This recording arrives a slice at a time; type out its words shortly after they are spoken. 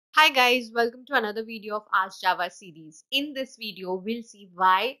Hi guys, welcome to another video of Ask Java series. In this video, we'll see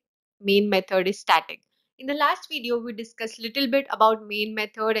why main method is static. In the last video, we discussed a little bit about main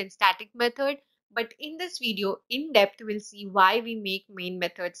method and static method, but in this video, in depth, we'll see why we make main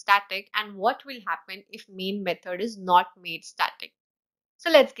method static and what will happen if main method is not made static.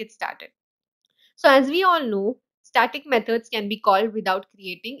 So let's get started. So as we all know, static methods can be called without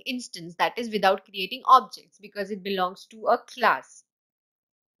creating instance, that is without creating objects because it belongs to a class.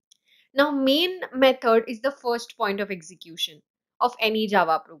 Now, main method is the first point of execution of any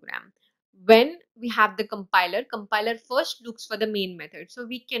Java program. When we have the compiler first looks for the main method. So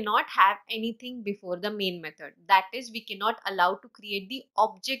we cannot have anything before the main method. That is, we cannot allow to create the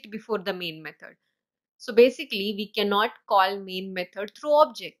object before the main method. So basically, we cannot call main method through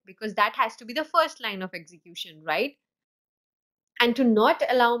object because that has to be the first line of execution, right? And to not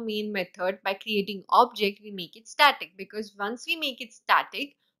allow main method by creating object, we make it static because once we make it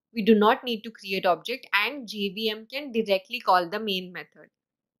static, we do not need to create object and JVM can directly call the main method.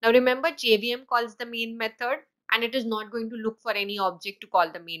 Now remember, JVM calls the main method and it is not going to look for any object to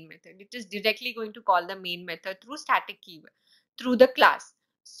call the main method. It is directly going to call the main method through static keyword, through the class.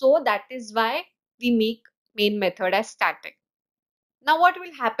 So that is why we make main method as static. Now what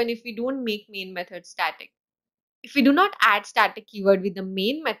will happen if we don't make main method static? If we do not add static keyword with the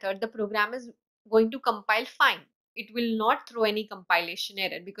main method, the program is going to compile fine. It will not throw any compilation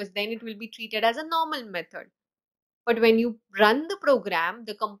error because then it will be treated as a normal method. But when you run the program,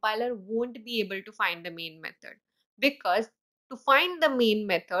 the compiler won't be able to find the main method because to find the main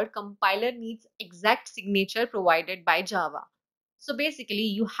method, compiler needs exact signature provided by Java. So basically,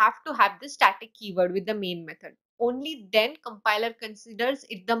 you have to have the static keyword with the main method. Only then compiler considers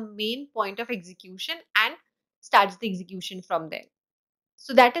it the main point of execution and starts the execution from there.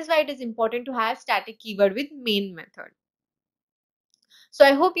 So that is why it is important to have static keyword with main method. So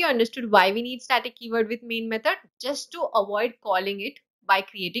I hope you understood why we need static keyword with main method, just to avoid calling it by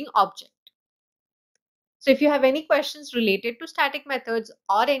creating object. So if you have any questions related to static methods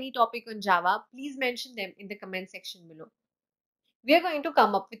or any topic on Java, please mention them in the comment section below. We are going to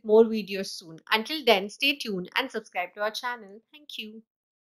come up with more videos soon. Until then, stay tuned and subscribe to our channel. Thank you.